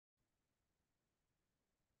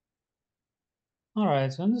All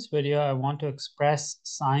right, so in this video, I want to express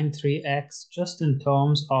sine 3x just in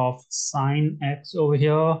terms of sine x over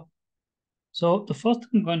here. So the first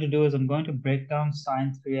thing I'm going to do is I'm going to break down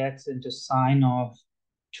sine 3x into sine of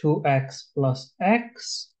 2x plus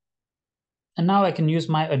x. And now I can use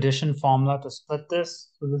my addition formula to split this.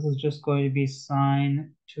 So this is just going to be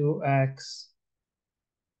sine 2x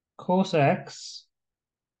cos x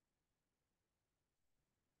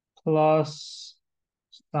plus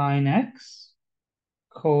sine x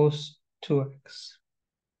cos 2x.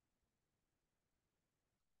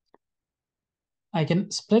 I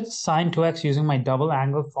can split sine 2x using my double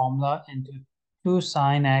angle formula into 2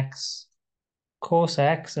 sine x cos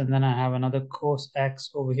x, and then I have another cos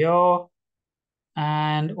x over here.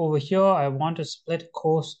 And over here, I want to split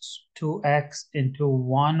cos 2x into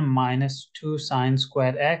 1 minus 2 sine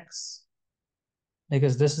squared x,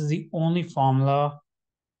 because this is the only formula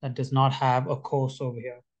that does not have a cos over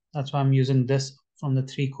here. That's why I'm using this from the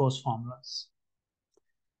 3 cos formulas.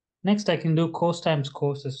 Next, I can do cos times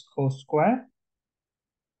cos is cos squared.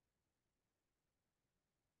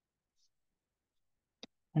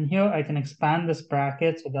 And here I can expand this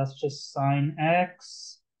bracket, so that's just sine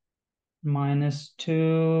x minus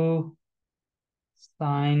 2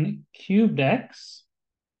 sine cubed x.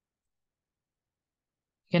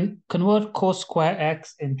 You can convert cos square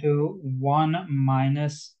x into 1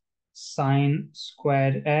 minus sine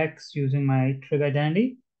squared x using my trig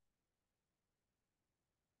identity.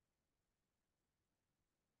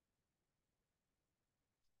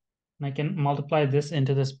 And I can multiply this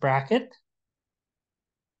into this bracket.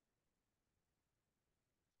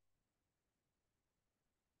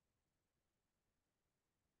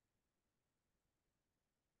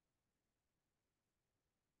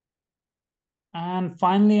 And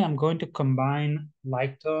finally, I'm going to combine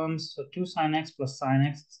like terms. So 2 sine x plus sine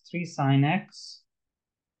x is 3 sine x.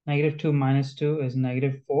 Negative 2 minus 2 is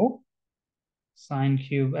negative 4 sine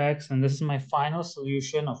cube x. And this is my final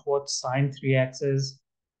solution of what sine 3x is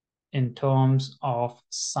in terms of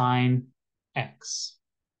sine x.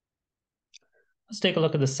 Let's take a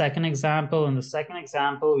look at the second example. In the second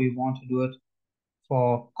example, we want to do it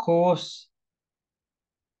for cos,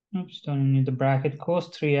 oops, don't need the bracket, cos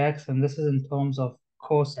 3x, and this is in terms of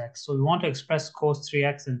cos x. So we want to express cos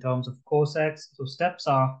 3x in terms of cos x. So steps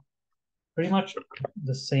are pretty much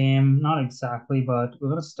the same, not exactly, but we're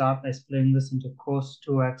going to start by splitting this into cos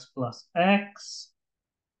 2x plus x.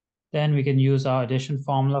 Then we can use our addition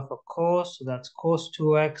formula for cos. So that's cos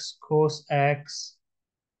 2x cos x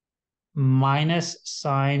minus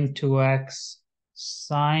sine 2x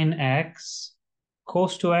sine x.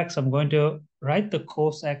 Cos 2x, I'm going to write the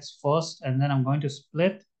cos x first, and then I'm going to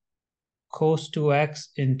split cos 2x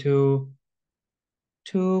into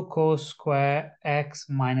 2 cos square x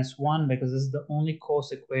minus 1, because this is the only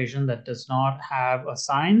cos equation that does not have a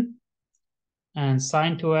sine. And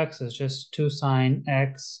sine 2x is just 2 sine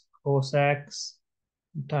x cos x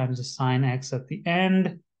times the sine x at the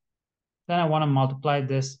end. Then I want to multiply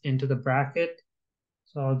this into the bracket.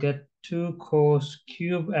 So I'll get 2 cos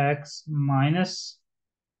cube x minus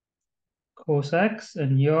cos x.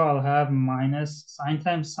 And here I'll have minus sine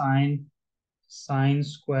times sine, sine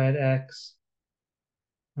squared x,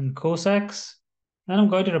 and cos x. Then I'm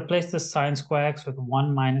going to replace this sine square x with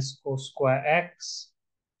 1 minus cos square x.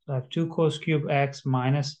 So I have 2 cos cube x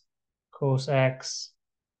minus cos x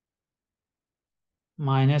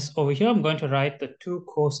minus, over here I'm going to write the 2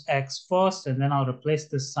 cos x first, and then I'll replace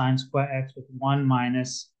this sine square x with 1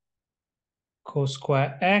 minus cos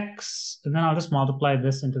square x, and then I'll just multiply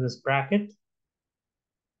this into this bracket.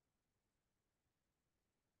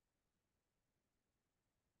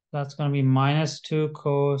 That's going to be minus 2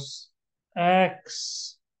 cos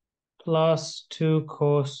x plus 2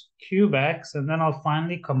 cos cube x, and then I'll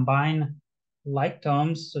finally combine like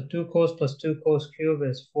terms. So 2 cos plus 2 cos cube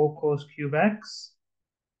is 4 cos cube x.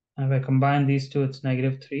 And if I combine these two, it's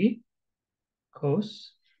negative 3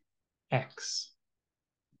 cos x.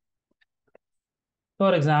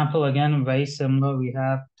 For example, again, very similar. We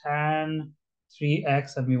have tan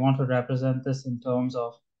 3x, and we want to represent this in terms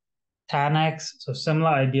of tan x. So similar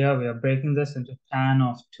idea, we are breaking this into tan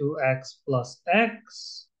of 2x plus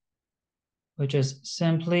x, which is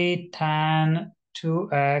simply tan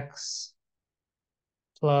 2x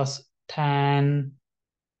plus tan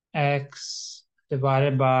x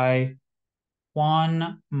divided by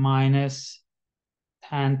 1 minus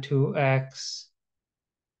tan 2x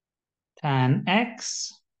tan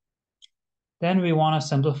x. Then we want to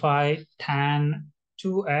simplify tan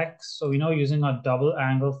 2x. So we know using our double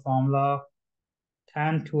angle formula,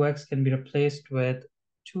 tan 2x can be replaced with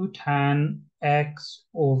 2 tan x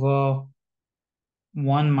over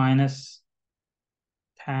 1 minus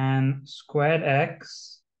tan squared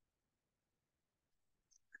x.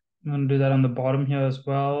 I'm going to do that on the bottom here as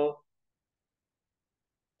well.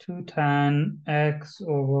 2 tan x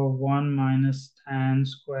over 1 minus tan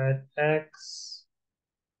squared x.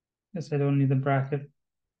 Guess I don't need the bracket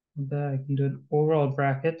there. I can do an overall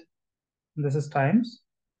bracket. This is times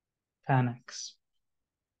tan x.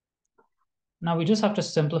 Now we just have to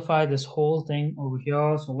simplify this whole thing over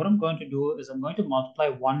here. So what I'm going to do is I'm going to multiply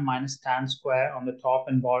 1 minus tan square on the top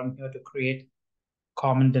and bottom here to create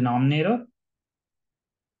common denominator.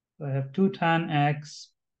 So I have 2 tan x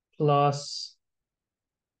plus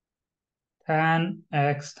tan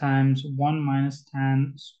x times 1 minus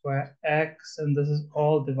tan square x, and this is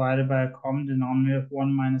all divided by a common denominator of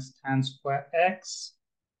 1 minus tan square x.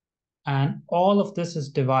 And all of this is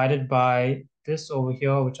divided by this over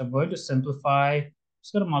here, which I'm going to simplify. I'm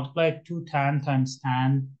just going to multiply 2 tan times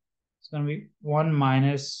tan. It's going to be 1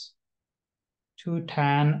 minus 2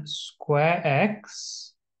 tan square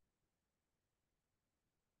x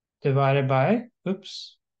divided by,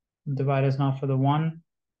 oops, the divider is not for the 1.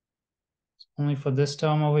 It's only for this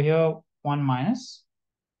term over here, 1 minus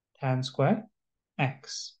tan square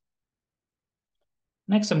x.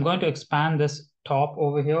 Next, I'm going to expand this top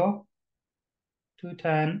over here. 2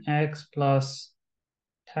 tan x plus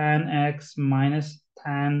tan x minus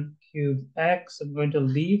tan cubed x. I'm going to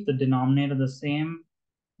leave the denominator the same,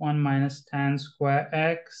 1 minus tan square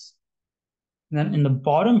x. And then in the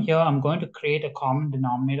bottom here, I'm going to create a common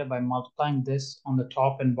denominator by multiplying this on the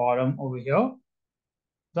top and bottom over here.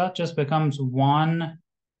 That just becomes 1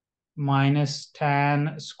 minus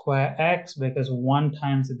tan square x, because 1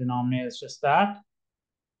 times the denominator is just that,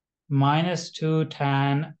 minus 2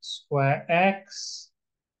 tan square x.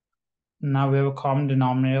 Now we have a common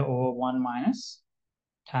denominator over 1 minus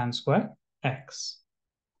tan square x.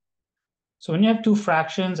 So when you have two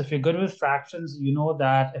fractions, if you're good with fractions, you know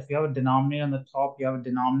that if you have a denominator on the top, you have a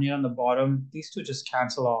denominator on the bottom, these two just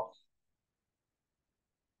cancel off.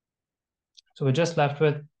 So we're just left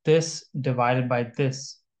with this divided by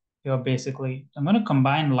this here, basically. I'm going to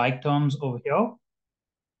combine like terms over here.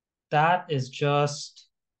 That is just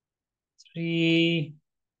 3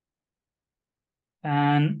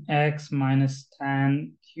 tan x minus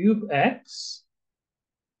tan cube x.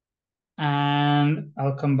 And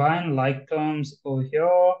I'll combine like terms over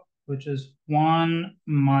here, which is 1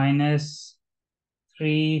 minus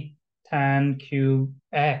 3 tan cube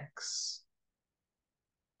x.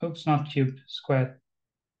 Oops, not cubed, squared.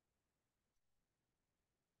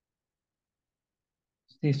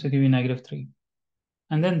 These two give you -3.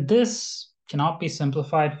 And then this cannot be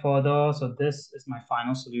simplified further, so this is my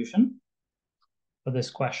final solution for this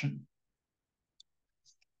question.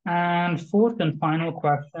 And fourth and final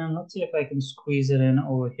question, let's see if I can squeeze it in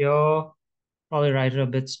over here. Probably write it a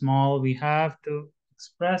bit small. We have to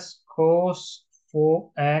express cos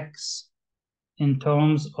 4x in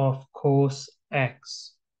terms of cos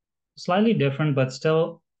x. Slightly different, but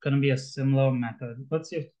still going to be a similar method. Let's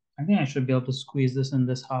see if, I think I should be able to squeeze this in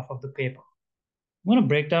this half of the paper. I'm going to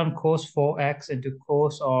break down cos 4x into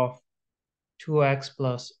cos of 2x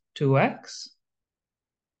plus 2x.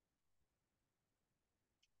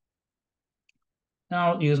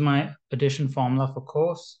 Now I'll use my addition formula for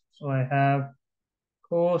cos. So I have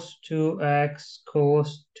cos 2x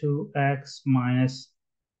minus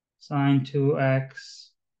sine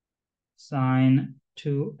 2x sine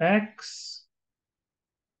 2x.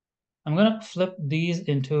 I'm going to flip these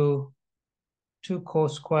into 2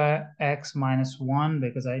 cos square x minus 1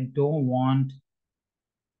 because I don't want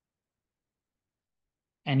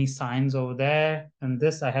any signs over there. And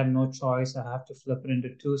this I have no choice. I have to flip it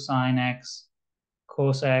into 2 sine x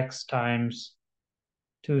cos x times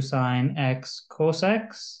 2 sine x cos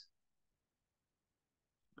x.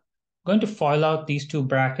 I'm going to FOIL out these two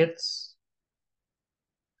brackets.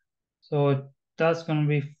 So that's going to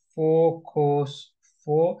be 4 cos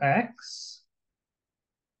 4x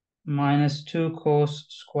minus 2 cos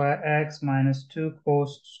square x minus 2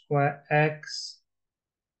 cos square x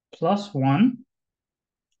plus 1.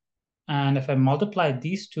 And if I multiply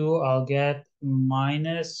these two, I'll get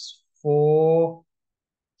minus 4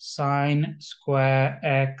 sine square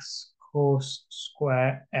x cos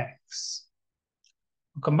square x.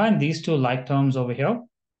 I'll combine these two like terms over here.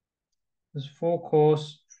 This 4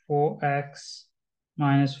 cos 4x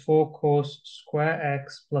minus 4 cos square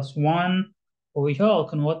x plus 1. Over here, I'll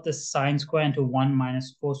convert this sine square into 1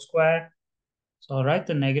 minus cos square. So I'll write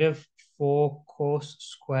the negative 4 cos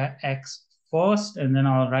square x first, and then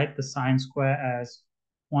I'll write the sine square as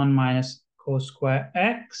 1 minus cos square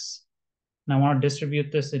x. And I want to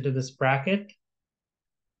distribute this into this bracket.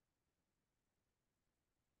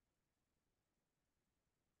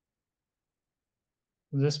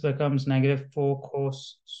 This becomes negative 4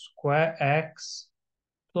 cos square x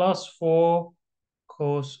plus 4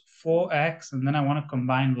 cos 4x. And then I want to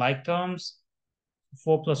combine like terms.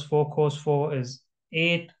 4 plus 4 cos 4 is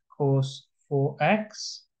 8 cos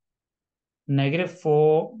 4x. Negative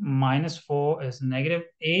 4 minus 4 is negative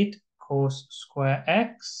 8 cos square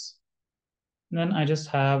x. And then I just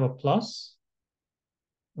have a plus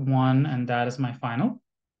 1, and that is my final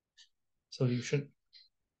solution.